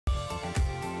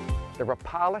The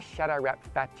Rapala Shadow Wrap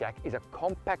Fat Jack is a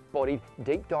compact-bodied,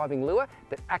 deep-diving lure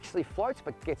that actually floats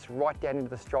but gets right down into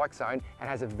the strike zone and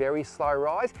has a very slow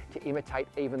rise to imitate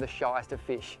even the shyest of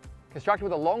fish. Constructed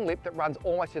with a long lip that runs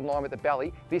almost in line with the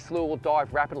belly, this lure will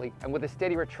dive rapidly, and with a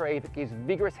steady retrieve it gives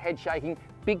vigorous head shaking,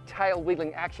 big tail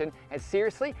wiggling action, and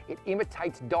seriously, it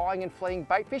imitates dying and fleeing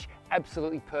baitfish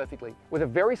absolutely perfectly. With a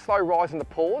very slow rise in the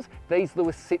paws, these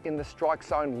lures sit in the strike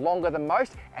zone longer than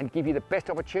most and give you the best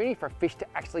opportunity for a fish to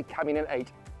actually come in and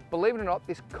eat. Believe it or not,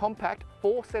 this compact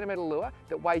 4cm lure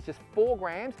that weighs just 4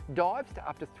 grams dives to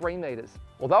up to 3 meters.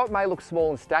 Although it may look small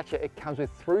in stature, it comes with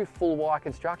through full wire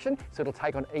construction, so it'll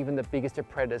take on even the biggest of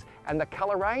predators. And the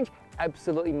color range,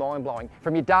 absolutely mind-blowing.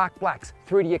 From your dark blacks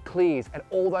through to your clears and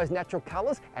all those natural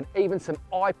colors, and even some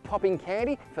eye-popping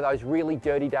candy for those really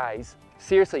dirty days.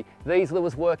 Seriously, these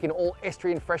lures work in all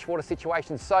estuary and freshwater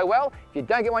situations so well, if you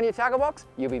don't get one in your tackle box,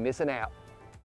 you'll be missing out.